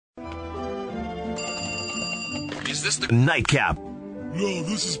Is this the Nightcap? No,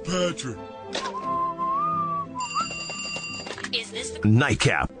 this is Patrick. Is this the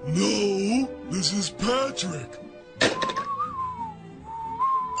Nightcap? No, this is Patrick.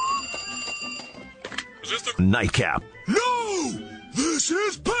 Is this the Nightcap? No, this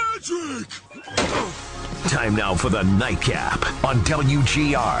is Patrick. Time now for the Nightcap on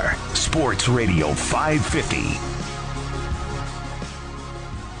WGR Sports Radio 550.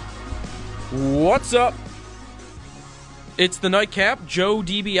 What's up? It's the Nightcap, Joe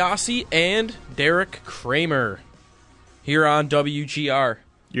DiBiase and Derek Kramer here on WGR.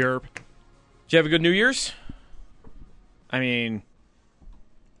 Yerp. Did you have a good New Year's? I mean,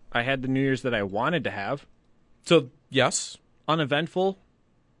 I had the New Year's that I wanted to have. So, yes. Uneventful,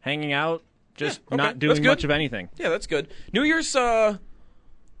 hanging out, just Yeah, okay. not doing much of anything. Yeah, that's good. New Year's,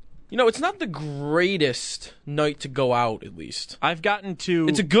 it's not the greatest night to go out, at least. I've gotten to...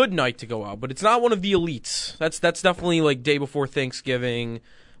 It's a good night to go out, but it's not one of the elites. That's definitely like day before Thanksgiving,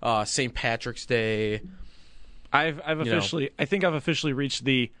 St. Patrick's Day. I think I've officially reached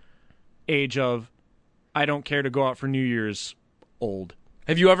the age of I don't care to go out for New Year's old.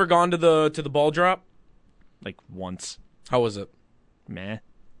 Have you ever gone to the ball drop? Like once. How was it? Meh.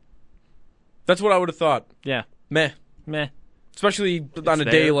 That's what I would have thought. Yeah. Meh. Especially on a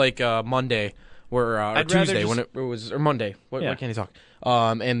day like Monday, or Tuesday when it was, or Monday. Why can't he talk?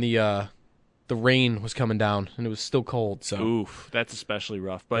 And the rain was coming down and it was still cold. So oof, that's especially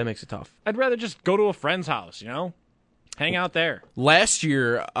rough. But that makes it tough. I'd rather just go to a friend's house, hang out there. Last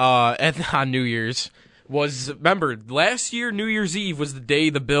year, on New Year's last year New Year's Eve was the day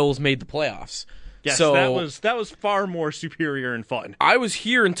the Bills made the playoffs. Yes, so that was far more superior and fun. I was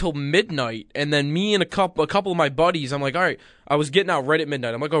here until midnight, and then me and a couple of my buddies, I'm like, all right, I was getting out right at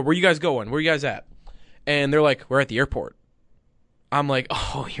midnight. I'm like, oh, where you guys going? Where you guys at? And they're like, we're at the airport. I'm like,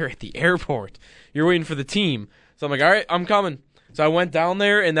 oh, you're at the airport. You're waiting for the team. So I'm like, all right, I'm coming. So I went down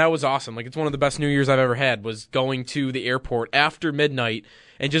there, and that was awesome. Like, it's one of the best New Year's I've ever had, was going to the airport after midnight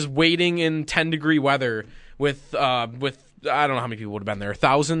and just waiting in 10-degree weather with I don't know how many people would have been there.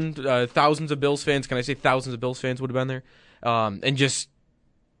 Thousands of Bills fans. Can I say thousands of Bills fans would have been there? And just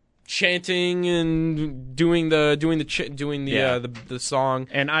chanting and doing the song.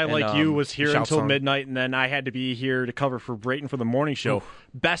 And I, like you, was here until song. midnight, and then I had to be here to cover for Brayton for the morning show. Oof.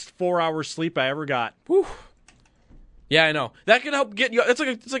 Best 4 hours sleep I ever got. Whew. Yeah, I know. That can help get you.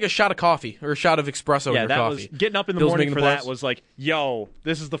 It's like a shot of coffee or a shot of espresso in your coffee. Getting up in the Bills morning for that playoffs? was like, yo,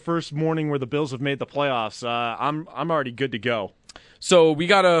 this is the first morning where the Bills have made the playoffs. I'm already good to go. So we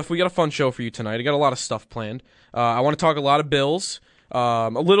got a fun show for you tonight. I got a lot of stuff planned. I want to talk a lot of Bills, a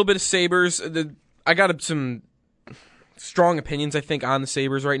little bit of Sabres. I got some strong opinions, I think, on the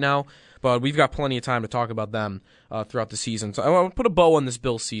Sabres right now, but we've got plenty of time to talk about them throughout the season. So I want to put a bow on this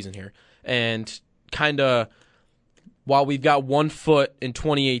Bills season here and kind of. While we've got one foot in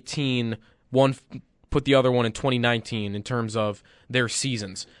 2018, put the other one in 2019 in terms of their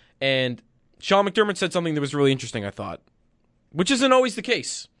seasons. And Sean McDermott said something that was really interesting, I thought, which isn't always the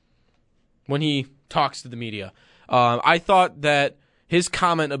case when he talks to the media. I thought that his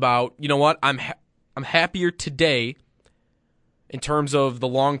comment about, you know what, I'm happier today in terms of the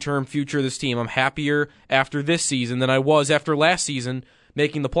long-term future of this team. I'm happier after this season than I was after last season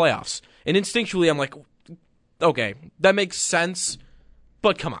making the playoffs. And instinctually, I'm like, okay, that makes sense,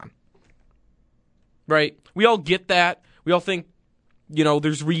 but come on. Right? We all get that. We all think,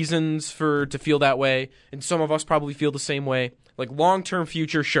 there's reasons to feel that way, and some of us probably feel the same way. Like, long-term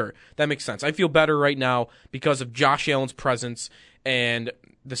future, sure, that makes sense. I feel better right now because of Josh Allen's presence and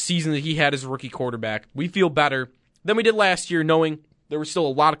the season that he had as a rookie quarterback. We feel better than we did last year, knowing there were still a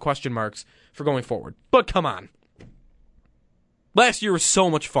lot of question marks for going forward. But come on. Last year was so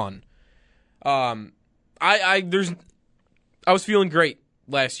much fun. I was feeling great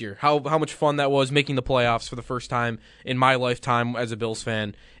last year. How much fun that was making the playoffs for the first time in my lifetime as a Bills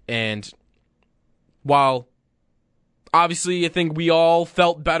fan. And while obviously I think we all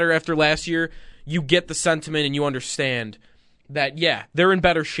felt better after last year, you get the sentiment and you understand that, yeah, they're in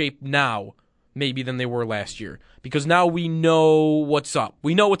better shape now maybe than they were last year. Because now we know what's up.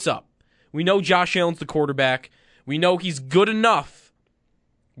 We know what's up. We know Josh Allen's the quarterback. We know he's good enough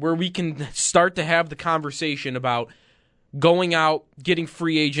where we can start to have the conversation about going out, getting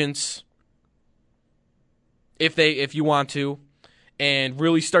free agents, if you want to, and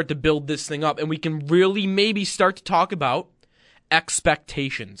really start to build this thing up. And we can really maybe start to talk about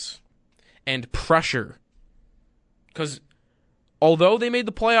expectations and pressure. Because although they made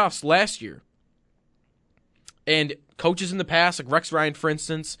the playoffs last year, and coaches in the past, like Rex Ryan, for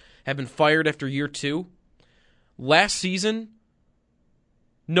instance, have been fired after year 2, last season,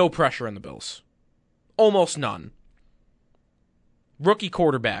 no pressure on the Bills. Almost none. rookie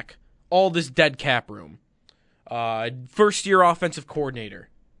quarterback, all this dead cap room, first-year offensive coordinator,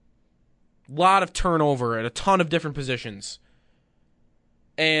 lot of turnover at a ton of different positions,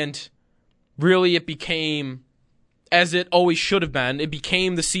 and really it became, as it always should have been, it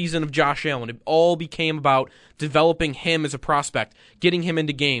became the season of Josh Allen. It all became about developing him as a prospect, getting him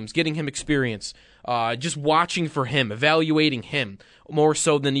into games, getting him experience, just watching for him, evaluating him, more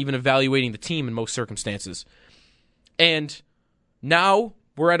so than even evaluating the team in most circumstances. And now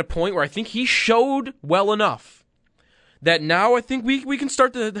we're at a point where I think he showed well enough that now I think we can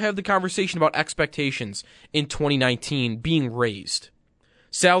start to have the conversation about expectations in 2019 being raised.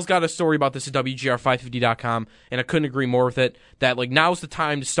 Sal's got a story about this at WGR550.com, and I couldn't agree more with it, that like now's the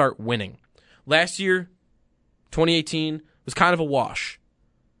time to start winning. Last year, 2018, was kind of a wash.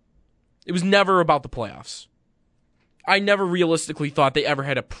 It was never about the playoffs. I never realistically thought they ever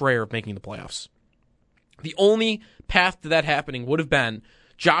had a prayer of making the playoffs. The only path to that happening would have been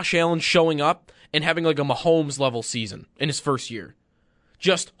Josh Allen showing up and having like a Mahomes-level season in his first year.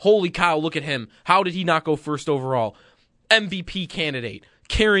 Just, holy cow, look at him. How did he not go first overall? MVP candidate,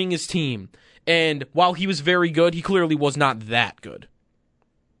 carrying his team. And while he was very good, he clearly was not that good.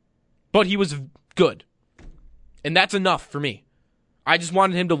 But he was good. And that's enough for me. I just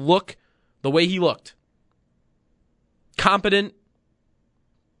wanted him to look the way he looked. Competent.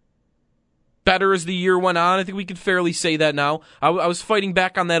 Better as the year went on. I think we could fairly say that now. I was fighting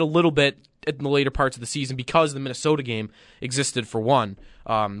back on that a little bit in the later parts of the season because the Minnesota game existed for one.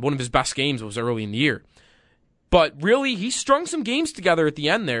 One of his best games was early in the year. But really, he strung some games together at the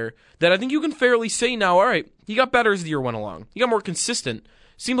end there that I think you can fairly say now, all right, he got better as the year went along. He got more consistent.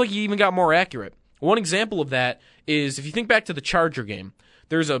 Seemed like he even got more accurate. One example of that is, if you think back to the Charger game,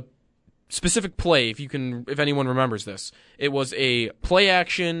 there's a specific play, if anyone remembers this. It was a play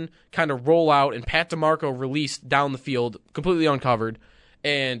action kind of rollout, and Pat DeMarco released down the field, completely uncovered,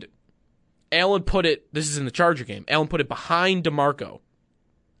 and Allen put it, this is in the Charger game, Allen put it behind DeMarco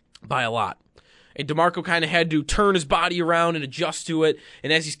by a lot. And DeMarco kind of had to turn his body around and adjust to it,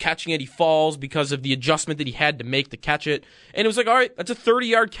 and as he's catching it, he falls because of the adjustment that he had to make to catch it. And it was like, all right, that's a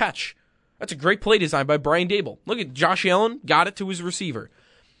 30-yard catch. That's a great play design by Brian Dable. Look at Josh Allen, got it to his receiver.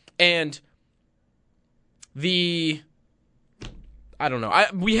 And we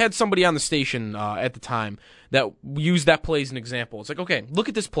had somebody on the station at the time that used that play as an example. It's like, okay, look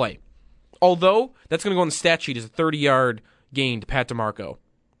at this play. Although that's going to go on the stat sheet as a 30-yard gain to Pat DeMarco,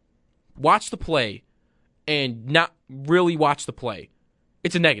 watch the play and not really watch the play.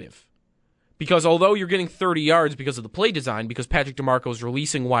 It's a negative. Because although you're getting 30 yards because of the play design, because Patrick DeMarco is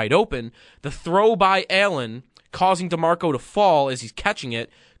releasing wide open, the throw by Allen causing DeMarco to fall as he's catching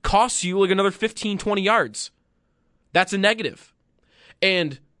it costs you like another 15, 20 yards. That's a negative.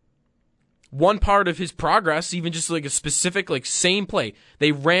 And one part of his progress, even just like a specific, like same play,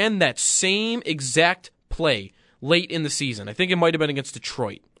 they ran that same exact play late in the season. I think it might have been against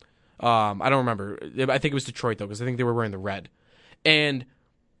Detroit. I don't remember. I think it was Detroit, though, because I think they were wearing the red. And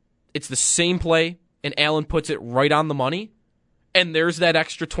it's the same play, and Allen puts it right on the money, and there's that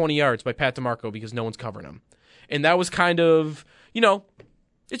extra 20 yards by Pat DeMarco because no one's covering him. And that was kind of,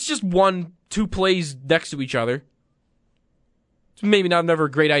 it's just 1-2 plays next to each other. It's maybe never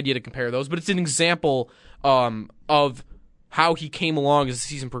a great idea to compare those, but it's an example of how he came along as the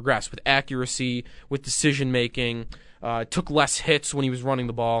season progressed, with accuracy, with decision-making, took less hits when he was running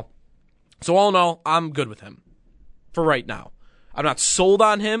the ball. So all in all, I'm good with him for right now. I'm not sold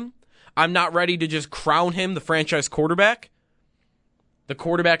on him. I'm not ready to just crown him the franchise quarterback, the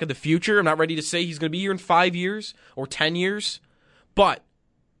quarterback of the future. I'm not ready to say he's going to be here in 5 years or 10 years, but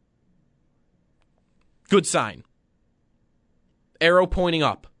good sign. Arrow pointing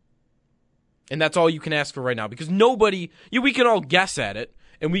up. And that's all you can ask for right now, because we can all guess at it,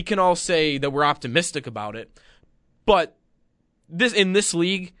 and we can all say that we're optimistic about it, but in this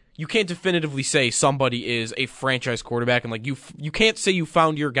league, you can't definitively say somebody is a franchise quarterback, and like you can't say you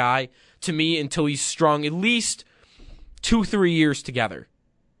found your guy to me until he's strung at least 2-3 years together,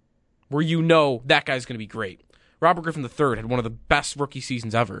 where that guy's going to be great. Robert Griffin III had one of the best rookie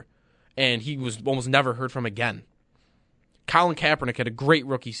seasons ever, and he was almost never heard from again. Colin Kaepernick had a great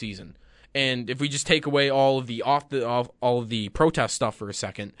rookie season, and if we just take away all of the protest stuff for a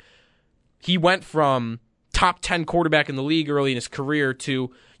second, he went from top 10 quarterback in the league early in his career to,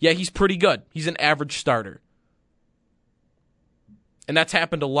 yeah, he's pretty good. He's an average starter. And that's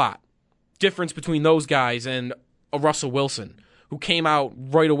happened a lot. Difference between those guys and a Russell Wilson, who came out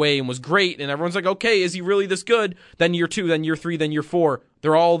right away and was great, and everyone's like, okay, is he really this good? Then year 2, then year 3, then year 4,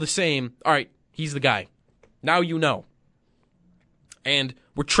 they're all the same. All right, he's the guy. Now you know. And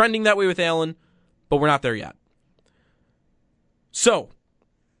we're trending that way with Allen, but we're not there yet. So,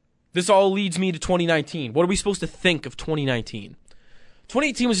 this all leads me to 2019. What are we supposed to think of 2019?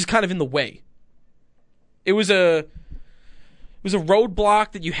 2018 was just kind of in the way. It was a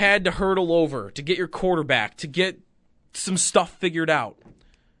roadblock that you had to hurdle over to get your quarterback, to get some stuff figured out.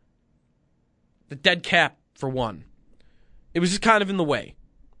 The dead cap, for one. It was just kind of in the way.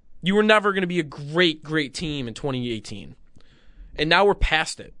 You were never going to be a great, great team in 2018. And now we're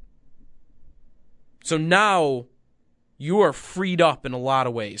past it. So now you are freed up in a lot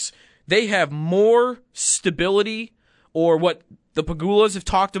of ways. They have more stability, or what the Pagulas have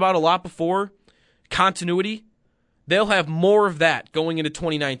talked about a lot before, continuity. They'll have more of that going into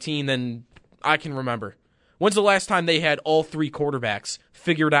 2019 than I can remember. When's the last time they had all three quarterbacks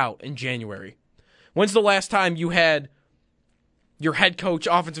figured out in January? When's the last time you had your head coach,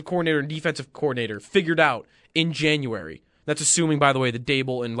 offensive coordinator, and defensive coordinator figured out in January? That's assuming, by the way, that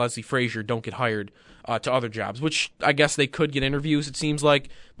Dable and Leslie Frazier don't get hired to other jobs, which I guess they could get interviews, it seems like,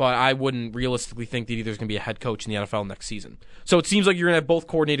 but I wouldn't realistically think that there's going to be a head coach in the NFL next season. So it seems like you're going to have both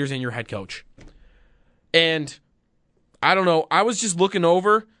coordinators and your head coach. And I don't know, I was just looking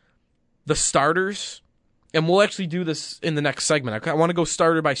over the starters, and we'll actually do this in the next segment. I want to go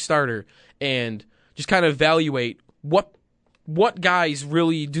starter by starter and just kind of evaluate what guys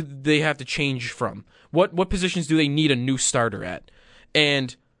really do they have to change from. What positions do they need a new starter at?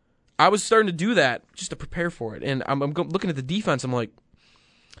 And I was starting to do that just to prepare for it. And I'm looking at the defense. I'm like,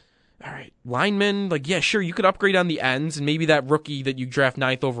 all right, linemen, like, yeah, sure, you could upgrade on the ends, and maybe that rookie that you draft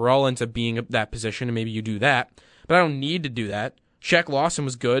 9th overall ends up being that position, and maybe you do that. But I don't need to do that. Shaq Lawson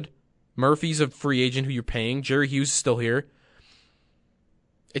was good. Murphy's a free agent who you're paying. Jerry Hughes is still here.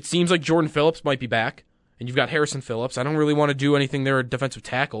 It seems like Jordan Phillips might be back, and you've got Harrison Phillips. I don't really want to do anything there at defensive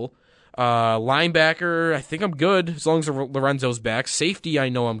tackle. Linebacker, I think I'm good as long as Lorenzo's back. Safety, I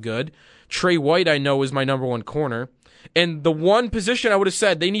know I'm good. Trey White, I know, is my number one corner. And the one position I would have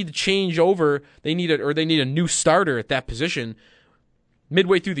said they need to change over, they need a new starter at that position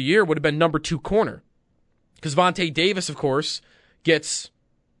midway through the year would have been number 2 corner. Because Vontae Davis, of course, gets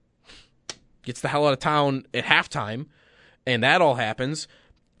the hell out of town at halftime, and that all happens.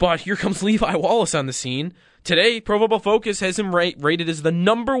 But here comes Levi Wallace on the scene. Today, Pro Football Focus has him rated as the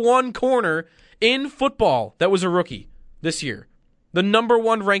number 1 corner in football that was a rookie this year. The number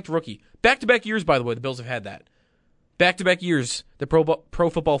 1 ranked rookie. Back-to-back years, by the way, the Bills have had that. Back-to-back years, the Pro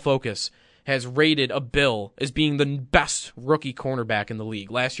Football Focus has rated a Bill as being the best rookie cornerback in the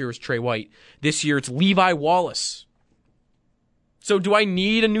league. Last year was Trey White. This year it's Levi Wallace. So do I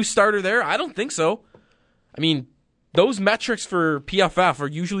need a new starter there? I don't think so. I mean, those metrics for PFF are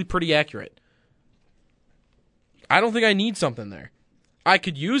usually pretty accurate. I don't think I need something there. I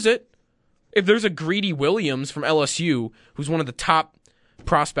could use it. If there's a Greedy Williams from LSU, who's one of the top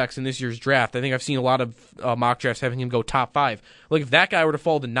prospects in this year's draft, I think I've seen a lot of mock drafts having him go top 5. Like, if that guy were to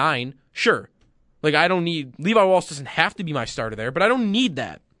fall to 9, sure. Like, I don't need... Levi Wallace doesn't have to be my starter there, but I don't need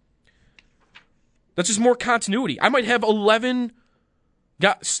that. That's just more continuity. I might have 11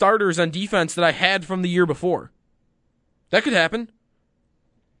 starters on defense that I had from the year before. That could happen.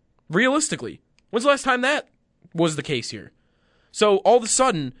 Realistically. When's the last time that was the case here? So, all of a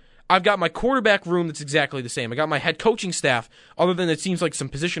sudden, I've got my quarterback room that's exactly the same. I got my head coaching staff, other than it seems like some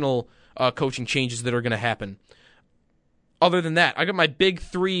positional coaching changes that are going to happen. Other than that, I got my big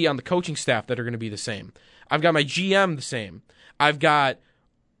 3 on the coaching staff that are going to be the same. I've got my GM the same. I've got,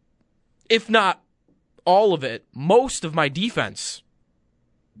 if not all of it, most of my defense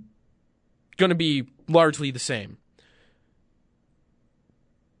going to be largely the same.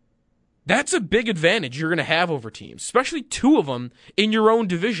 That's a big advantage you're going to have over teams, especially 2 of them in your own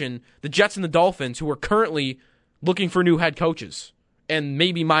division, the Jets and the Dolphins, who are currently looking for new head coaches, and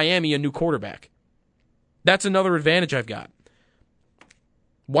maybe Miami a new quarterback. That's another advantage I've got.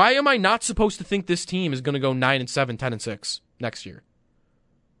 Why am I not supposed to think this team is going to go 9-7, 10-6 next year?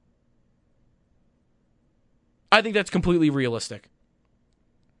 I think that's completely realistic.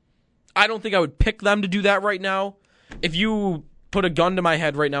 I don't think I would pick them to do that right now. If you put a gun to my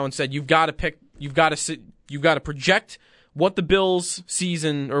head right now and said you've got to project what the Bills'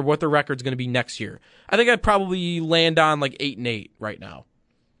 season or what their record's going to be next year, I think I'd probably land on like 8-8 right now.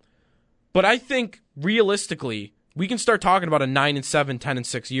 But I think realistically, we can start talking about a 9-7,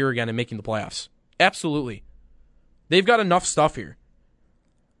 10-6 year again and making the playoffs. Absolutely. They've got enough stuff here.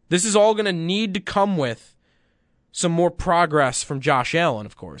 This is all going to need to come with some more progress from Josh Allen,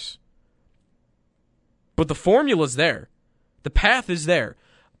 of course. But the formula's there. The path is there.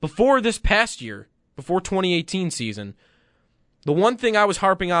 Before this past year, before 2018 season, the one thing I was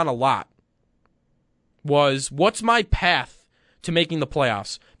harping on a lot was, what's my path to making the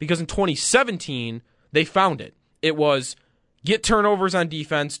playoffs? Because in 2017, they found it. It was Get turnovers on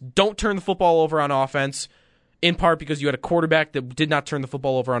defense. Don't turn the football over on offense, in part because you had a quarterback that did not turn the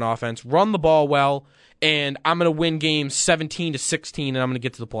football over on offense. Run the ball well, and I'm going to win games 17-16, and I'm going to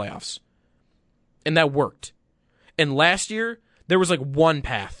get to the playoffs. And that worked. And last year, there was like one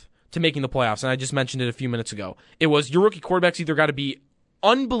path to making the playoffs, and I just mentioned it a few minutes ago. It was your rookie quarterback's either got to be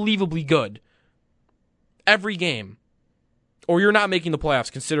unbelievably good every game, or you're not making the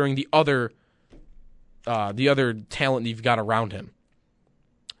playoffs considering the other talent that you've got around him.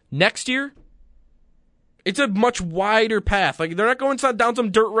 Next year, it's a much wider path. Like, they're not going down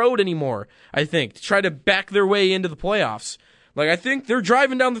some dirt road anymore, I think, to try to back their way into the playoffs. Like, I think they're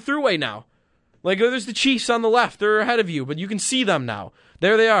driving down the thruway now. Like, there's the Chiefs on the left. They're ahead of you, but you can see them now.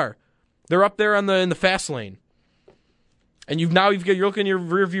 There they are. They're up there in the fast lane. And you're looking in your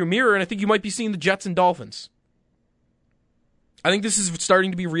rearview mirror, and I think you might be seeing the Jets and Dolphins. I think this is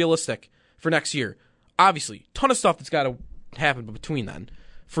starting to be realistic for next year. Obviously, ton of stuff that's got to happen between then.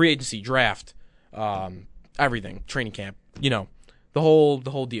 Free agency, draft, everything, training camp, the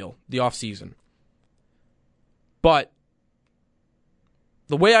whole deal, the offseason. But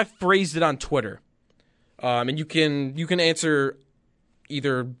the way I phrased it on Twitter, and you can answer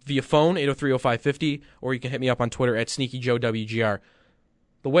either via phone, 803-0550, or you can hit me up on Twitter at SneakyJoeWGR.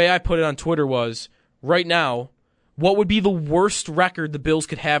 The way I put it on Twitter was, right now, what would be the worst record the Bills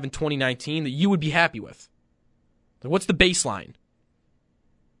could have in 2019 that you would be happy with? Like, what's the baseline?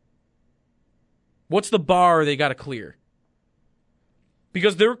 What's the bar they got to clear?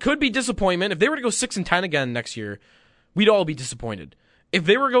 Because there could be disappointment. If they were to go 6-10 again next year, we'd all be disappointed. If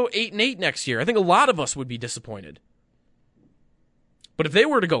they were to go 8-8 next year, I think a lot of us would be disappointed. But if they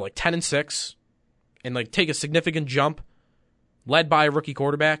were to go like 10-6 and like take a significant jump, led by a rookie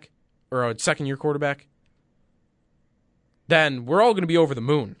quarterback or a second-year quarterback, then we're all going to be over the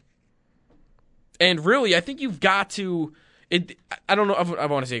moon. And really, I think you've got to, I don't know, I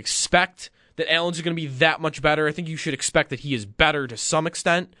want to say expect that Allen's going to be that much better. I think you should expect that he is better to some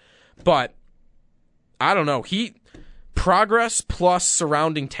extent. But I don't know. Progress plus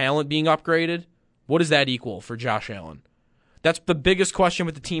surrounding talent being upgraded, what does that equal for Josh Allen? That's the biggest question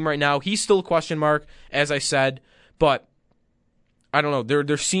with the team right now. He's still a question mark, as I said, but I don't know.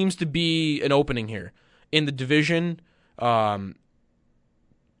 There seems to be an opening here in the division. That's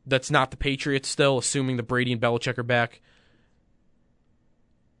not the Patriots still, assuming that Brady and Belichick are back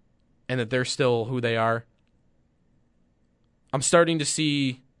and that they're still who they are. I'm starting to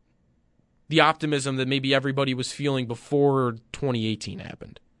see the optimism that maybe everybody was feeling before 2018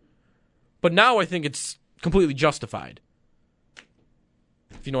 happened. But now I think it's completely justified,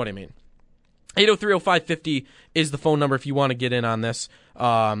 if you know what I mean. 803-0550 is the phone number if you want to get in on this.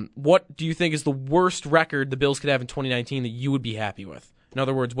 What do you think is the worst record the Bills could have in 2019 that you would be happy with? In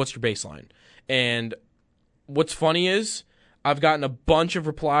other words, what's your baseline? And what's funny is I've gotten a bunch of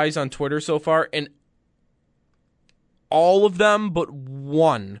replies on Twitter so far, and all of them but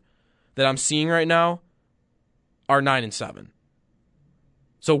one that I'm seeing right now are 9-7.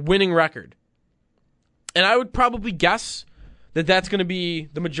 So winning record. And I would probably guess that that's going to be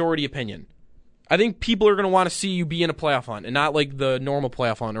the majority opinion. I think people are going to want to see you be in a playoff hunt and not like the normal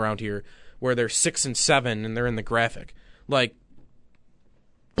playoff hunt around here where they're 6-7 and they're in the graphic. Like,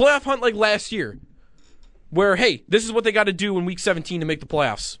 playoff hunt like last year where, hey, this is what they got to do in week 17 to make the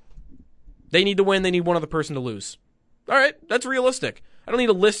playoffs. They need to win. They need one other person to lose. All right, that's realistic. I don't need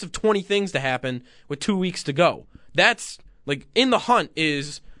a list of 20 things to happen with 2 weeks to go. That's, like, in the hunt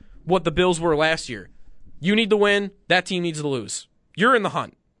is what the Bills were last year. You need to win. That team needs to lose. You're in the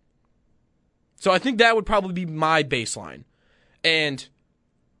hunt. So I think that would probably be my baseline. And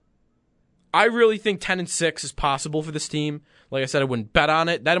I really think 10-6 is possible for this team. Like I said, I wouldn't bet on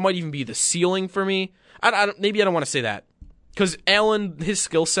it. That might even be the ceiling for me. Maybe I don't want to say that. Because Allen, his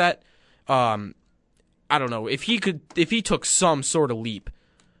skill set, I don't know. If he took some sort of leap,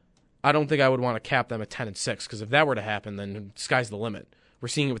 I don't think I would want to cap them at 10-6. Because if that were to happen, then the sky's the limit. We're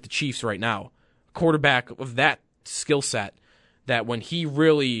seeing it with the Chiefs right now. A quarterback of that skill set, that when he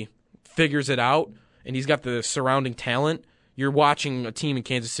really figures it out and he's got the surrounding talent, you're watching a team in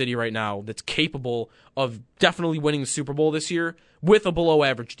Kansas City right now that's capable of definitely winning the Super Bowl this year with a below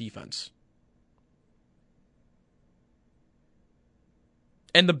average defense.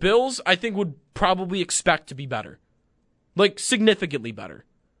 And the Bills, I think, would probably expect to be better. Like, significantly better.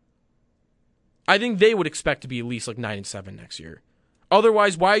 I think they would expect to be at least like 9-7 next year.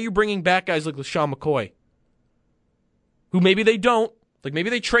 Otherwise, why are you bringing back guys like LaShawn McCoy? Who maybe they don't. Like,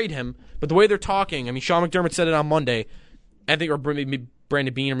 maybe they trade him, but the way they're talking, I mean, Sean McDermott said it on Monday, I think, or maybe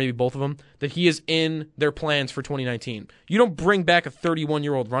Brandon Beane, or maybe both of them, that he is in their plans for 2019. You don't bring back a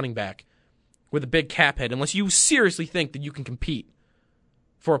 31-year-old running back with a big cap hit unless you seriously think that you can compete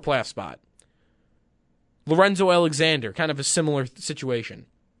for a playoff spot. Lorenzo Alexander, kind of a similar situation.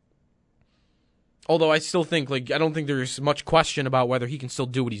 Although I still think, I don't think there's much question about whether he can still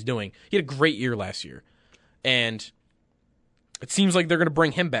do what he's doing. He had a great year last year. And it seems like they're going to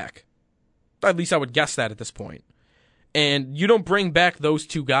bring him back. At least I would guess that at this point. And you don't bring back those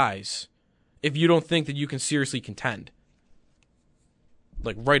two guys if you don't think that you can seriously contend.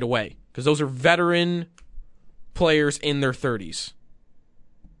 Right away. Because those are veteran players in their 30s.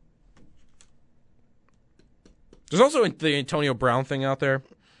 There's also the Antonio Brown thing out there.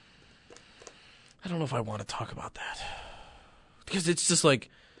 I don't know if I want to talk about that. Because it's just I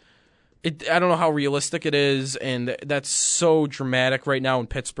don't know how realistic it is, and that's so dramatic right now in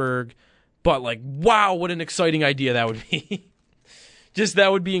Pittsburgh. But, wow, what an exciting idea that would be. Just,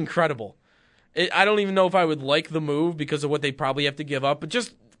 that would be incredible. I don't even know if I would like the move because of what they probably have to give up, but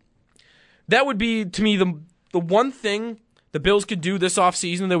just, that would be, to me, the one thing the Bills could do this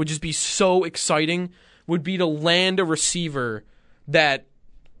offseason that would just be so exciting would be to land a receiver that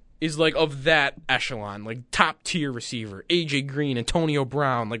is of that echelon, top-tier receiver. A.J. Green, Antonio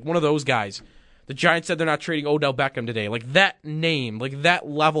Brown, one of those guys. The Giants said they're not trading Odell Beckham today. That name, that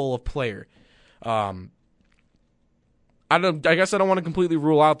level of player. I guess I don't want to completely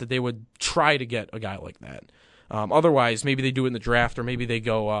rule out that they would try to get a guy like that. Otherwise, maybe they do it in the draft, or maybe they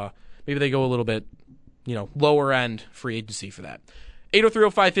go a little bit, lower end free agency for that.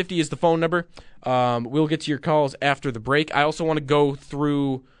 803-0550 is the phone number. We'll get to your calls after the break. I also want to go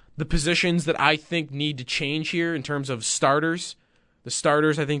through the positions that I think need to change here in terms of starters. The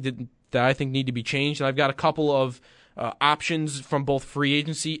starters I think that I think need to be changed. And I've got a couple of options from both free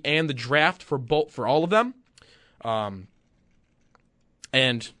agency and the draft for all of them.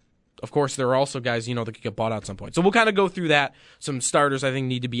 And of course, there are also guys that could get bought out at some point. So we'll kind of go through that. Some starters I think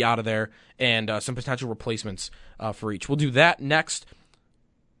need to be out of there, and some potential replacements for each. We'll do that next.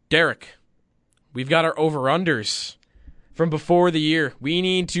 Derek, we've got our over-unders from before the year. We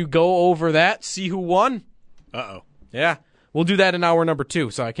need to go over that, see who won. Uh-oh. Yeah. We'll do that in hour number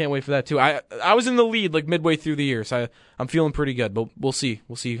 2, so I can't wait for that too. I was in the lead midway through the year, so I'm feeling pretty good, but we'll see.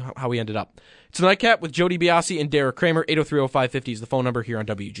 We'll see how we ended up. It's the Nightcap with Jody Biasi and Derek Kramer. 803-0550 is the phone number here on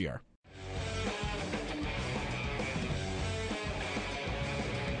WGR.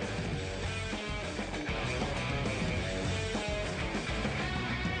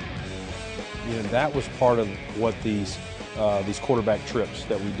 That was part of what these quarterback trips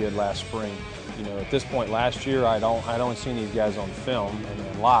that we did last spring. At this point last year, I'd only seen these guys on film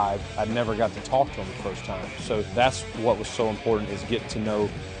and live. I'd never got to talk to them the first time. So that's what was so important, is getting to know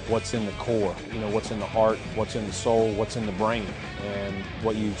what's in the core, what's in the heart, what's in the soul, what's in the brain. And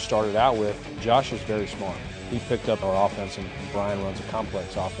what you started out with, Josh is very smart. He picked up our offense, and Brian runs a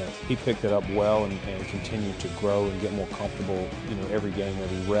complex offense. He picked it up well and continued to grow and get more comfortable, every game,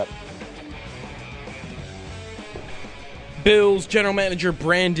 every rep. Bills general manager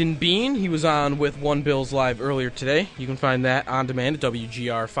Brandon Beane. He was on with One Bills Live earlier today. You can find that on demand at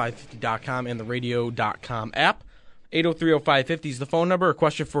WGR550.com and the radio.com app. 803-0550 is the phone number. A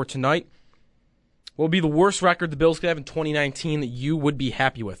question for tonight. What would be the worst record the Bills could have in 2019 that you would be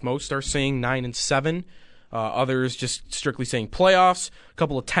happy with? Most are saying 9-7. Others just strictly saying playoffs. A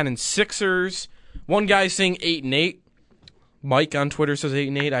couple of 10-6ers. One guy saying 8-8. Mike on Twitter says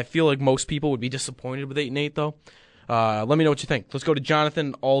 8-8. I feel like most people would be disappointed with 8-8, though. Let me know what you think. Let's go to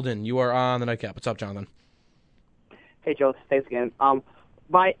Jonathan Alden. You are on the Nightcap. What's up, Jonathan? Hey, Joe. Thanks again. I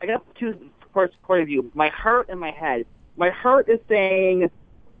got two first point of view. My heart and my head. My heart is saying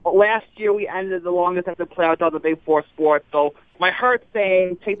last year we ended the longest after playoff of the Big Four sports. So my heart's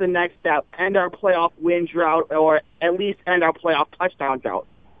saying take the next step, end our playoff win drought, or at least end our playoff touchdown drought.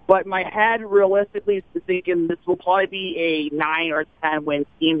 But my head, realistically, is thinking this will probably be a 9 or 10 win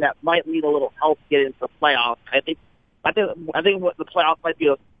team that might need a little help to get into the playoffs. I think what the playoffs might be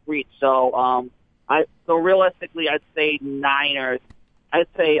a reach. So realistically, I'd say 9 or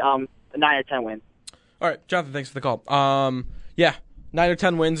 10 wins. All right, Jonathan, thanks for the call. 9 or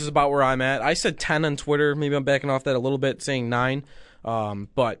 10 wins is about where I'm at. I said 10 on Twitter. Maybe I'm backing off that a little bit, saying 9.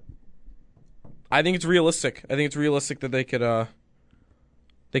 But I think it's realistic. I think it's realistic that they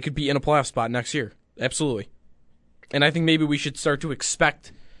could be in a playoff spot next year. Absolutely. And I think maybe we should start to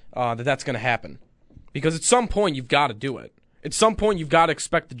expect that that's going to happen. Because at some point, you've got to do it. At some point, you've got to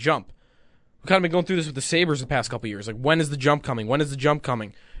expect the jump. We've kind of been going through this with the Sabres the past couple of years. When is the jump coming? When is the jump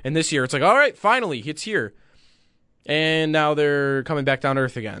coming? And this year, it's all right, finally, it's here. And now they're coming back down to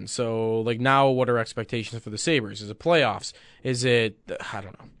earth again. So, now what are expectations for the Sabres? Is it playoffs? Is it, I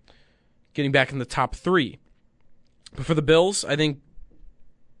don't know, getting back in the top 3? But for the Bills, I think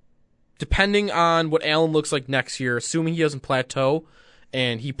depending on what Allen looks like next year, assuming he doesn't plateau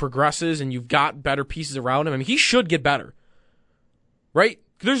and he progresses and you've got better pieces around him, I mean, he should get better. Right?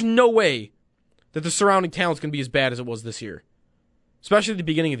 There's no way that the surrounding talent's going to be as bad as it was this year. Especially at the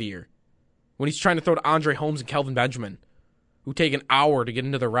beginning of the year. When he's trying to throw to Andre Holmes and Kelvin Benjamin, who take an hour to get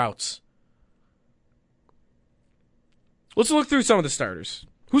into their routes. Let's look through some of the starters.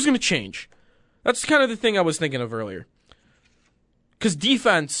 Who's going to change? That's kind of the thing I was thinking of earlier. Because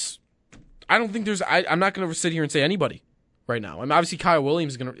defense, I don't think there's... I'm not going to sit here and say anybody right now. I mean, obviously, Kyle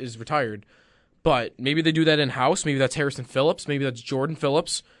Williams is retired. But maybe they do that in-house. Maybe that's Harrison Phillips. Maybe that's Jordan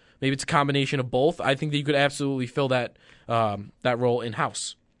Phillips. Maybe it's a combination of both. I think that you could absolutely fill that role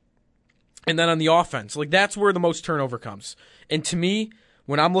in-house. And then on the offense, like that's where the most turnover comes. And to me,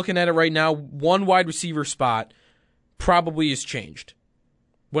 when I'm looking at it right now, one wide receiver spot probably is changed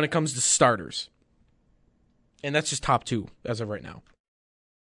when it comes to starters. And that's just top two as of right now.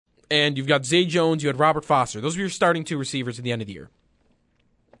 And you've got Zay Jones, you had Robert Foster. Those are your starting two receivers at the end of the year.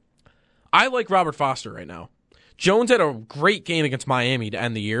 I like Robert Foster right now. Jones had a great game against Miami to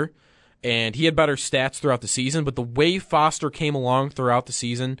end the year, and he had better stats throughout the season, but the way Foster came along throughout the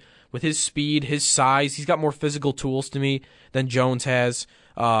season, with his speed, his size, he's got more physical tools to me than Jones has.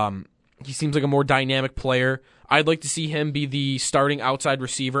 He seems like a more dynamic player. I'd like to see him be the starting outside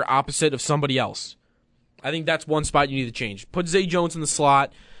receiver opposite of somebody else. I think that's one spot you need to change. Put Zay Jones in the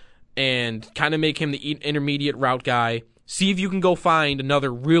slot and kind of make him the intermediate route guy. See if you can go find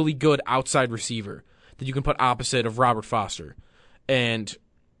another really good outside receiver that you can put opposite of Robert Foster. And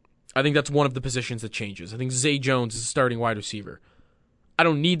I think that's one of the positions that changes. I think Zay Jones is a starting wide receiver. I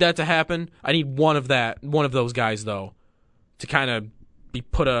don't need that to happen. I need one of those guys, though, to kind of be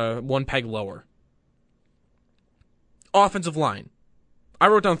put one peg lower. Offensive line. I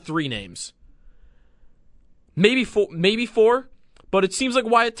wrote down 3 names. Maybe four, but it seems like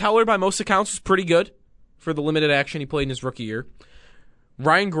Wyatt Teller, by most accounts, was pretty good for the limited action he played in his rookie year.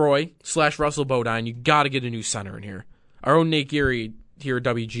 Ryan Groy / Russell Bodine, you got to get a new center in here. Our own Nate Geary here at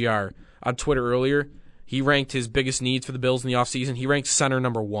WGR on Twitter earlier, he ranked his biggest needs for the Bills in the offseason. He ranked center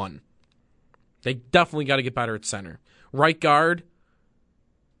number 1. They definitely got to get better at center. Right guard,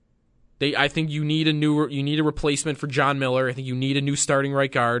 I think you need a replacement for John Miller. I think you need a new starting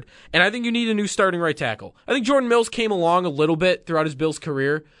right guard, and I think you need a new starting right tackle. I think Jordan Mills came along a little bit throughout his Bills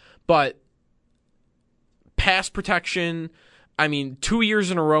career, but pass protection, I mean, 2 years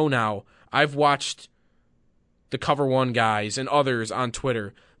in a row now, I've watched the Cover One guys and others on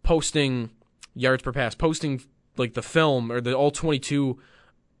Twitter posting yards per pass, posting like the film or the all-22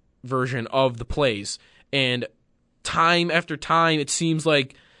 version of the plays. And time after time, it seems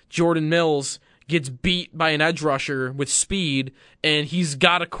like Jordan Mills gets beat by an edge rusher with speed, and he's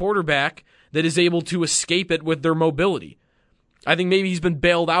got a quarterback that is able to escape it with their mobility. I think maybe he's been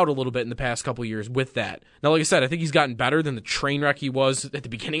bailed out a little bit in the past couple of years with that. Now, like I said, I think he's gotten better than the train wreck he was at the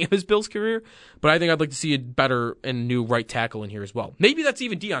beginning of his Bills career, but I think I'd like to see a better and new right tackle in here as well. Maybe that's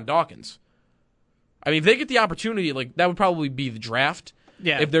even Deion Dawkins. I mean, if they get the opportunity, like that would probably be the draft.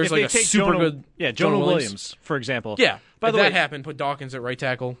 Yeah, if there's like a super good Jonah Williams, for example. Yeah, by the way, that happened, put Dawkins at right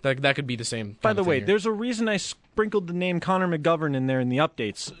tackle. That could be the same. By the way, here. There's a reason I sprinkled the name Connor McGovern in there in the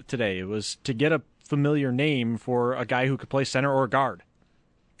updates today. It was to get a familiar name for a guy who could play center or guard.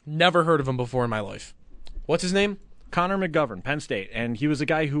 Never heard of him before in my life. What's his name? Connor McGovern, Penn State, and he was a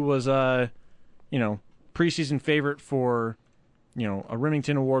guy who was preseason favorite for a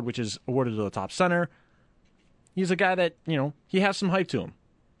Remington Award, which is awarded to the top center. He's a guy that he has some hype to him.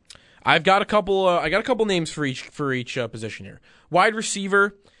 I've got a couple. I got a couple names for each position here. Wide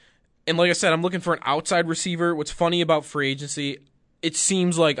receiver, and like I said, I'm looking for an outside receiver. What's funny about free agency, it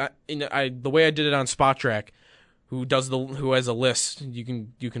seems like the way I did it on Spot Track, who has a list. You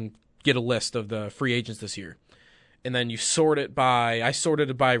can get a list of the free agents this year, and then you sort it by. I sorted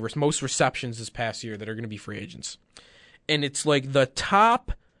it by most receptions this past year that are going to be free agents, and it's like the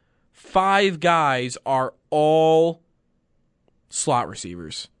top 5 guys are all slot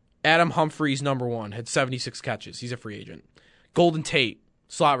receivers. Adam Humphries, number 1, had 76 catches. He's a free agent. Golden Tate,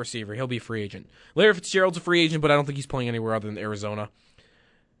 slot receiver. He'll be a free agent. Larry Fitzgerald's a free agent, but I don't think he's playing anywhere other than Arizona.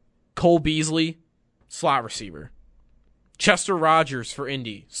 Cole Beasley, slot receiver. Chester Rogers for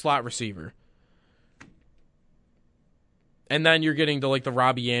Indy, slot receiver. And then you're getting to like the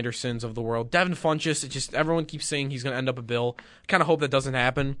Robbie Andersons of the world. Devin Funchess, everyone keeps saying he's going to end up a Bill. I kind of hope that doesn't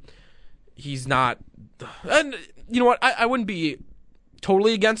happen. He's not. And you know what? I wouldn't be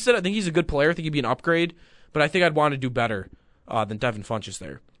totally against it. I think he's a good player. I think he'd be an upgrade. But I think I'd want to do better than Devin Funchess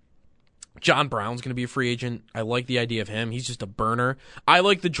there. John Brown's going to be a free agent. I like the idea of him. He's just a burner. I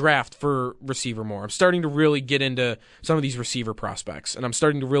like the draft for receiver more. I'm starting to really get into some of these receiver prospects, and I'm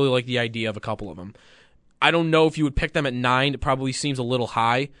starting to really like the idea of a couple of them. I don't know if you would pick them at 9. It probably seems a little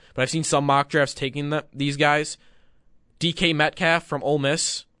high, but I've seen some mock drafts taking these guys. DK Metcalf from Ole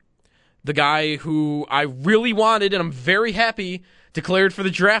Miss, the guy who I really wanted, and I'm very happy, declared for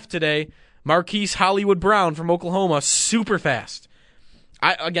the draft today. Marquise Hollywood Brown from Oklahoma, super fast.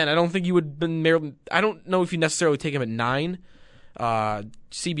 I don't think you would been there. I don't know if you necessarily take him at 9.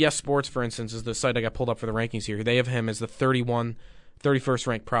 CBS Sports, for instance, is the site I got pulled up for the rankings here. They have him as the 31st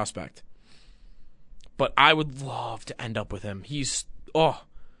ranked prospect. But I would love to end up with him. He's,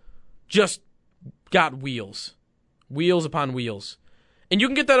 just got wheels. Wheels upon wheels. And you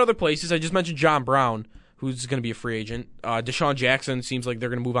can get that other places. I just mentioned John Brown, who's going to be a free agent. Deshaun Jackson seems like they're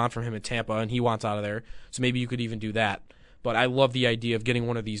going to move on from him in Tampa, and he wants out of there. So maybe you could even do that. But I love the idea of getting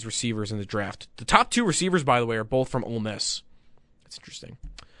one of these receivers in the draft. The top 2 receivers, by the way, are both from Ole Miss. That's interesting.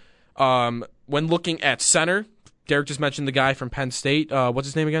 When looking at center, Derek just mentioned the guy from Penn State. What's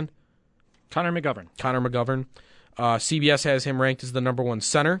his name again? Connor McGovern. CBS has him ranked as the number 1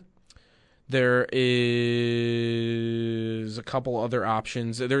 center. There is a couple other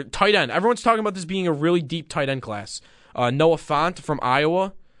options. There, tight end. Everyone's talking about this being a really deep tight end class. Noah Fant from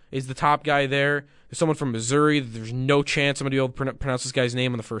Iowa is the top guy there. There's someone from Missouri. There's no chance I'm going to be able to pronounce this guy's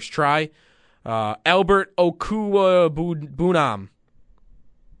name on the first try. Albert Okuwabunam.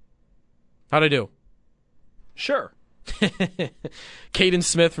 How'd I do? Sure. Caden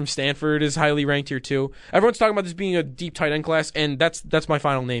Smith from Stanford is highly ranked here too. Everyone's talking about this being a deep tight end class, and that's my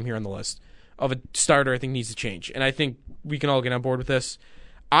final name here on the list of a starter I think needs to change. And I think we can all get on board with this.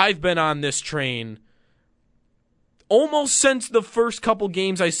 I've been on this train almost since the first couple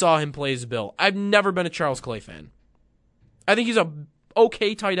games I saw him play as a Bill. I've never been a Charles Clay fan. I think he's a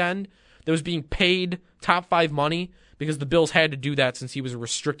okay tight end that was being paid top 5 money because the Bills had to do that since he was a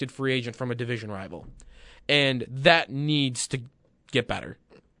restricted free agent from a division rival. And that needs to get better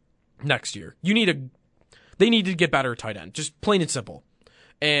next year. They need to get better at tight end, just plain and simple.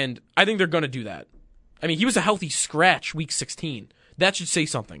 And I think they're going to do that. I mean, he was a healthy scratch week 16. That should say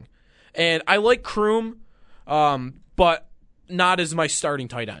something. And I like Kroom, but not as my starting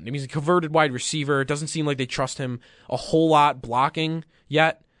tight end. I mean, he's a converted wide receiver. It doesn't seem like they trust him a whole lot blocking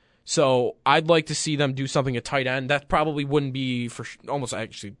yet. So I'd like to see them do something at tight end. That probably wouldn't be almost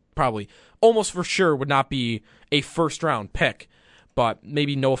for sure would not be a first round pick. But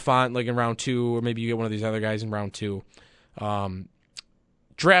maybe Noah Fant like in round 2, or maybe you get one of these other guys in round 2.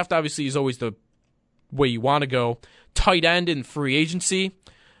 Draft obviously is always the way you want to go. Tight end in free agency.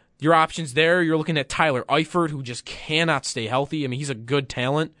 Your options there, you're looking at Tyler Eifert, who just cannot stay healthy. I mean, he's a good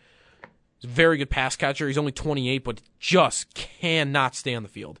talent. He's a very good pass catcher. He's only 28, but just cannot stay on the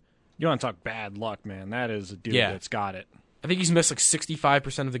field. You want to talk bad luck, man. That is a dude that's got it. I think he's missed like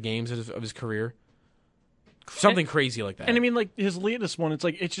 65% of the games of his career. Something crazy like that. And I mean, like his latest one,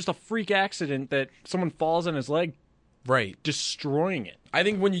 it's just a freak accident that someone falls on his leg, right, destroying it. I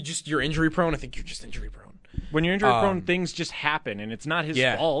think when you're injury prone, I think you're just injury prone. When you're injury prone, things just happen, and it's not his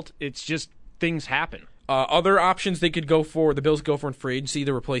fault. It's just things happen. Other options they could go for, the Bills go for in free agency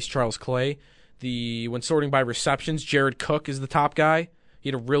to replace Charles Clay. When sorting by receptions, Jared Cook is the top guy. He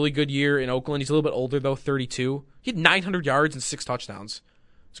had a really good year in Oakland. He's a little bit older, though, 32. He had 900 yards and 6 touchdowns.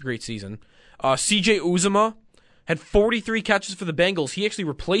 It's a great season. C.J. Uzomah had 43 catches for the Bengals. He actually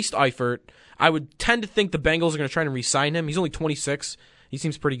replaced Eifert. I would tend to think the Bengals are going to try and re-sign him. He's only 26. He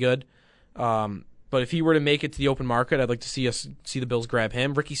seems pretty good. But if he were to make it to the open market, I'd like to see the Bills grab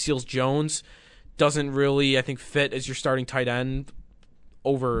him. Ricky Seals-Jones doesn't really, I think, fit as your starting tight end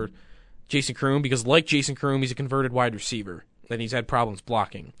over Jason Kroom, because like Jason Kroom, he's a converted wide receiver, and he's had problems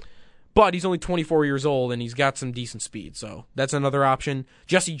blocking. But he's only 24 years old, and he's got some decent speed, so that's another option.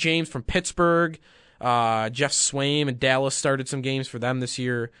 Jesse James from Pittsburgh. Jeff Swaim in Dallas started some games for them this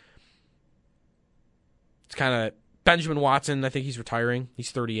year. It's kind of Benjamin Watson. I think he's retiring.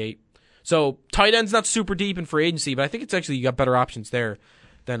 He's 38. So tight end's not super deep in free agency, but I think it's actually you got better options there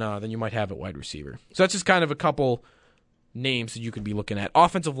than you might have at wide receiver. So that's just kind of a couple names that you could be looking at.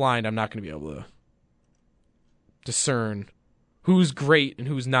 Offensive line, I'm not going to be able to discern who's great and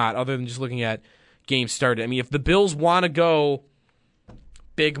who's not, other than just looking at games started. I mean, if the Bills want to go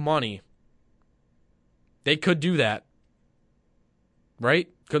big money, they could do that, right?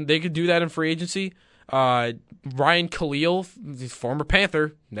 They could do that in free agency. Ryan Khalil, former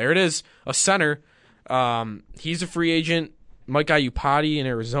Panther, there it is, a center. He's a free agent. Mike Iupati in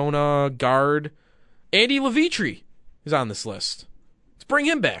Arizona, guard. Andy Levitre is on this list. Let's bring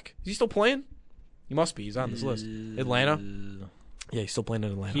him back. Is he still playing? He must be. He's on this list. Atlanta. Yeah, he's still playing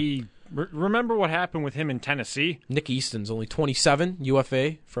in Atlanta. Remember what happened with him in Tennessee? Nick Easton's only 27,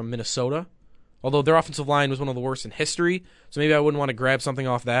 UFA from Minnesota. Although their offensive line was one of the worst in history, so maybe I wouldn't want to grab something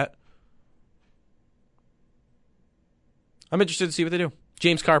off that. I'm interested to see what they do.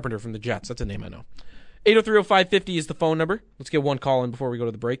 James Carpenter from the Jets. That's a name I know. 803-0550 is the phone number. Let's get one call in before we go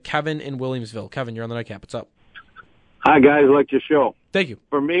to the break. Kevin in Williamsville. Kevin, you're on the Nightcap. What's up? Hi, guys. Like your show. Thank you.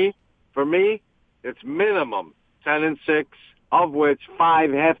 For me, it's minimum 10-6, of which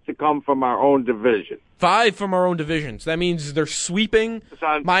 5 have to come from our own division. 5 from our own divisions. That means they're sweeping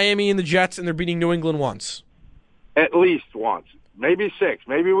Miami and the Jets, and they're beating New England once. At least once. Maybe 6.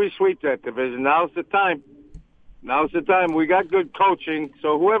 Maybe we sweep that division. Now's the time. We got good coaching,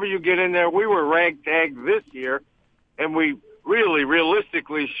 so whoever you get in there, we were ragtag this year, and we really,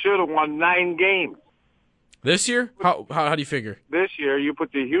 realistically should have won 9 games. This year? How do you figure? This year, you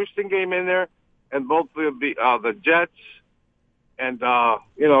put the Houston game in there, and both the Jets, and the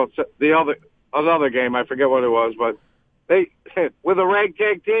other game, I forget what it was, but they with a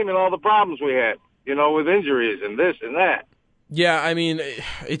ragtag team and all the problems we had, with injuries and this and that. Yeah, I mean,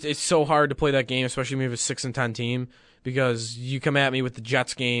 it's so hard to play that game, especially when you have a 6-10 team, because you come at me with the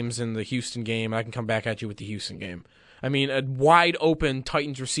Jets games and the Houston game, and I can come back at you with the Houston game. I mean, a wide open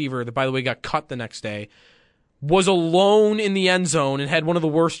Titans receiver that, by the way, got cut the next day, was alone in the end zone and had one of the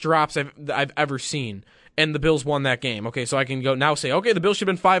worst drops I've ever seen, and the Bills won that game. Okay, so I can go now say, okay, the Bills should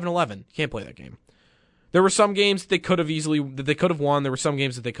have been 5-11. You can't play that game. There were some games that they could have won. There were some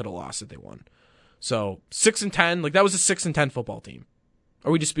games that they could have lost that they won. So 6-10, that was a 6-10 football team.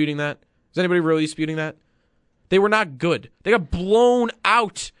 Are we disputing that? Is anybody really disputing that? They were not good. They got blown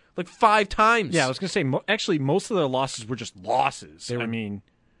out 5 times. Yeah, I was going to say, actually, most of their losses were just losses.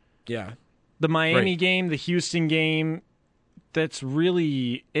 Yeah. The Miami game, the Houston game, that's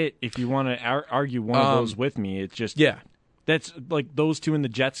really it. If you want to argue one of those with me, it's just that's like those 2 in the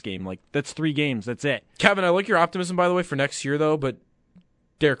Jets game. That's 3 games. That's it. Kevin, I like your optimism, by the way, for next year, though, but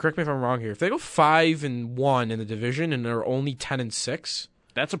Derek, correct me if I'm wrong here. If they go 5-1 in the division and they're only 10-6,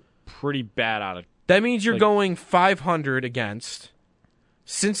 that's a pretty bad out of. That means you're going 500 against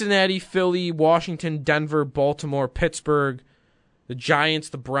Cincinnati, Philly, Washington, Denver, Baltimore, Pittsburgh, the Giants,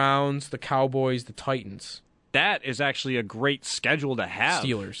 the Browns, the Cowboys, the Titans. That is actually a great schedule to have.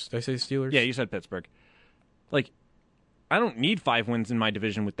 Steelers. Did I say Steelers? Yeah, you said Pittsburgh. I don't need 5 wins in my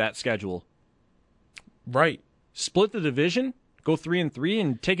division with that schedule. Right. Split the division. Go 3-3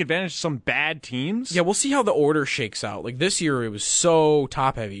 and take advantage of some bad teams? Yeah, we'll see how the order shakes out. This year, it was so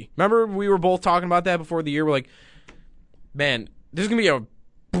top-heavy. Remember we were both talking about that before the year? We're like, man, this is going to be a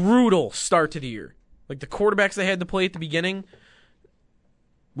brutal start to the year. The quarterbacks they had to play at the beginning.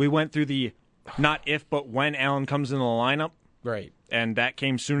 We went through the not if, but when Allen comes in the lineup. Right. And that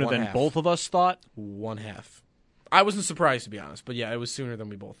came sooner than half. both of us thought. 1/2. I wasn't surprised, to be honest. But, yeah, it was sooner than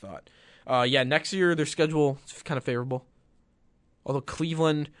we both thought. Next year, their schedule is kind of favorable. Although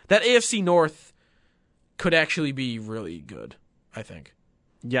Cleveland, that AFC North could actually be really good, I think.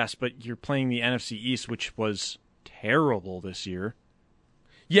 Yes, but you're playing the NFC East, which was terrible this year.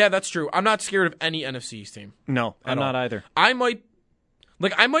 Yeah, that's true. I'm not scared of any NFC East team. No, I'm not either. I wouldn't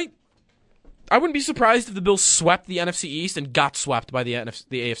be surprised if the Bills swept the NFC East and got swept by the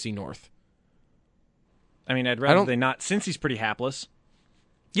AFC North. I mean, I'd rather they not, since he's pretty hapless.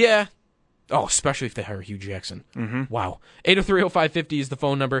 Yeah. Oh, especially if they hire Hugh Jackson. Mm-hmm. Wow. 803-0550 is the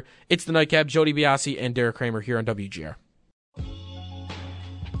phone number. It's the Nightcap. Jody Biasi and Derek Kramer here on WGR.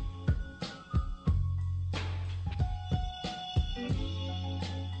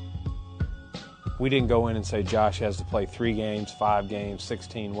 We didn't go in and say Josh has to play 3 games, 5 games,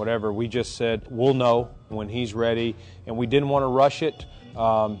 16, whatever. We just said we'll know when he's ready, and we didn't want to rush it.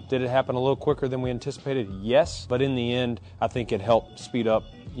 Did it happen a little quicker than we anticipated? Yes, but in the end, I think it helped speed up.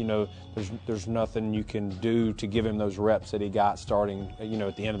 There's nothing you can do to give him those reps that he got starting,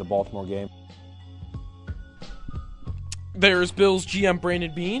 at the end of the Baltimore game. There's Bills GM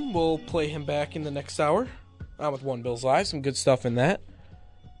Brandon Beane. We'll play him back in the next hour. On with One Bills Live. Some good stuff in that.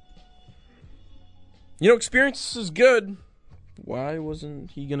 Experience is good. Why wasn't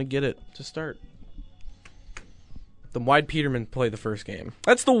he going to get it to start? Then why'd Peterman play the first game?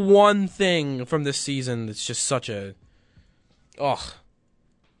 That's the one thing from this season that's just such a... Ugh.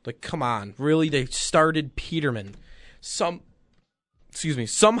 Come on. Really? They started Peterman. Somehow,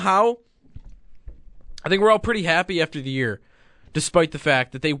 I think we're all pretty happy after the year, despite the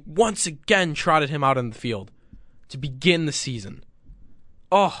fact that they once again trotted him out on the field to begin the season.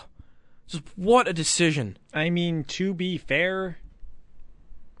 Oh, just what a decision. I mean, to be fair,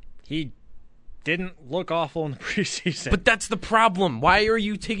 he didn't look awful in the preseason. But that's the problem. Why are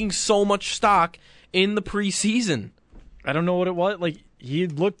you taking so much stock in the preseason? I don't know what it was. Like, he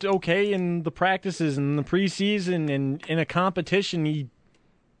looked okay in the practices and the preseason and in a competition.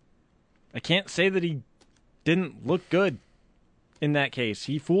 I can't say that he didn't look good in that case.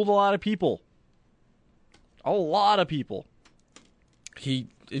 He fooled a lot of people. A lot of people. You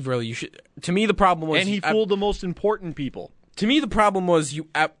should. To me, the problem was, and he fooled the most important people. To me, the problem was you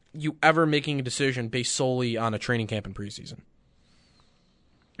ever making a decision based solely on a training camp and preseason.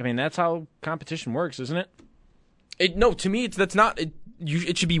 I mean, that's how competition works, isn't it? No, to me, that's not.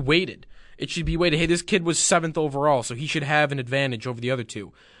 It should be weighted. It should be weighted. Hey, this kid was 7th overall, so he should have an advantage over the other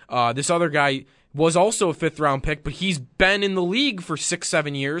two. This other guy was also a 5th-round pick, but he's been in the league for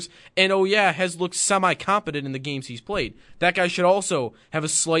 6-7 years, and has looked semi-competent in the games he's played. That guy should also have a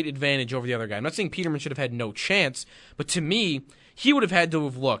slight advantage over the other guy. I'm not saying Peterman should have had no chance, but to me, he would have had to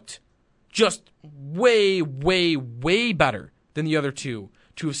have looked just way, way, way better than the other two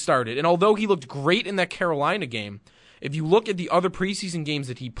to have started. And although he looked great in that Carolina game, if you look at the other preseason games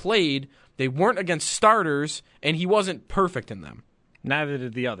that he played, they weren't against starters, and he wasn't perfect in them. Neither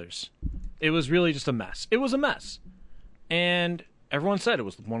did the others. It was really just a mess. It was a mess. And everyone said it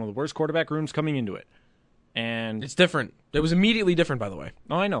was one of the worst quarterback rooms coming into it. And it's different. It was immediately different, by the way.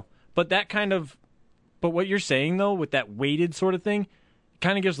 Oh, I know. But what you're saying, though, with that weighted sort of thing,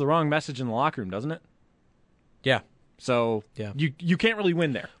 kind of gives the wrong message in the locker room, doesn't it? Yeah. So yeah. You can't really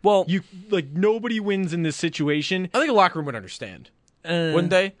win there. Well, nobody wins in this situation. I think the locker room would understand,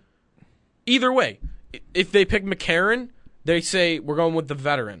 wouldn't they? Either way, if they pick McCarron, they say we're going with the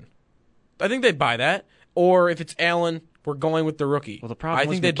veteran. I think they'd buy that. Or if it's Allen, we're going with the rookie. Well, the problem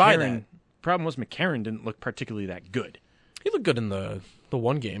was they'd buy that. The problem was McCarron didn't look particularly that good. He looked good in the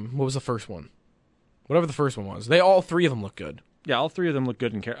one game. What was the first one? Whatever the first one was. All three of them looked good. Yeah, all three of them looked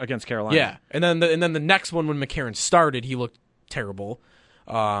good against Carolina. Yeah, and then the next one when McCarron started, he looked terrible.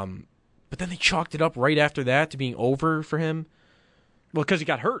 But then they chalked it up right after that to being over for him. Well, because he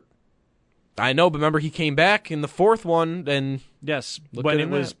got hurt. I know, but remember he came back in the fourth one, and yes, when it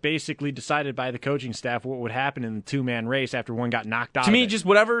was basically decided by the coaching staff what would happen in the 2-man race after one got knocked out. To me, just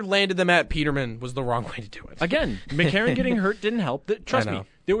whatever landed them at Peterman was the wrong way to do it. Again, McCarron getting hurt didn't help. Trust me,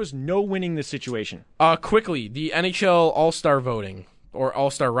 there was no winning this situation. Quickly, the NHL All-Star voting or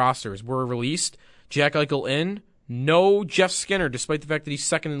All-Star rosters were released. Jack Eichel in. No Jeff Skinner, despite the fact that he's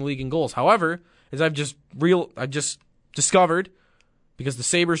second in the league in goals. However, as I've just discovered, because the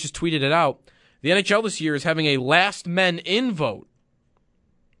Sabres just tweeted it out, the NHL this year is having a last men in vote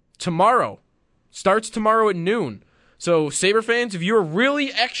tomorrow. Starts tomorrow at noon. So, Sabre fans, if you're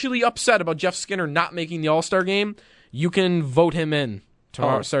really actually upset about Jeff Skinner not making the All-Star game, you can vote him in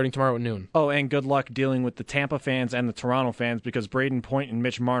tomorrow, starting tomorrow at noon. Oh, and good luck dealing with the Tampa fans and the Toronto fans because Braden Point and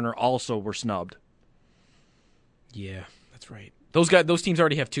Mitch Marner also were snubbed. Yeah, that's right. Those teams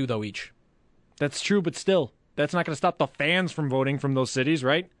already have 2, though, each. That's true, but still, that's not going to stop the fans from voting from those cities,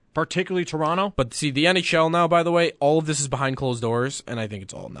 right? Particularly Toronto. But see, the NHL now, by the way, all of this is behind closed doors, and I think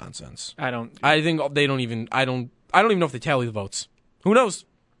it's all nonsense. I think they don't even. I don't even know if they tally the votes. Who knows?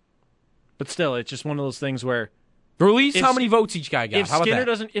 But still, it's just one of those things where release how many votes each guy got.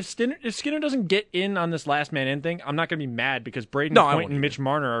 If Skinner doesn't get in on this last man in thing, I'm not going to be mad because Braden Point and Mitch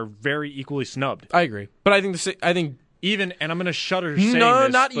Marner are very equally snubbed. I agree, but I think even, and I'm going to shudder saying this. No,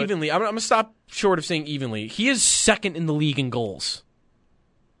 not evenly. I'm going to stop short of saying evenly. He is second in the league in goals.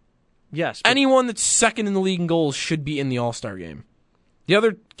 Yes. Anyone that's second in the league in goals should be in the All-Star game.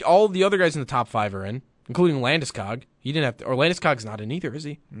 All the other guys in the top 5 are in, including Landeskog. He didn't have to, or Landeskog's not in either, is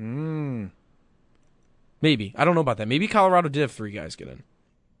he? Maybe. I don't know about that. Maybe Colorado did have 3 guys get in.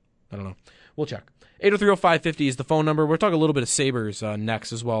 I don't know. We'll check. 803-0550 is the phone number. We'll talk a little bit of Sabres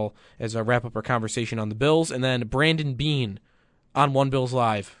next, as well as wrap up our conversation on the Bills, and then Brandon Bean on One Bills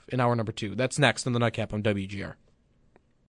Live in hour number 2. That's next on the Nightcap on WGR.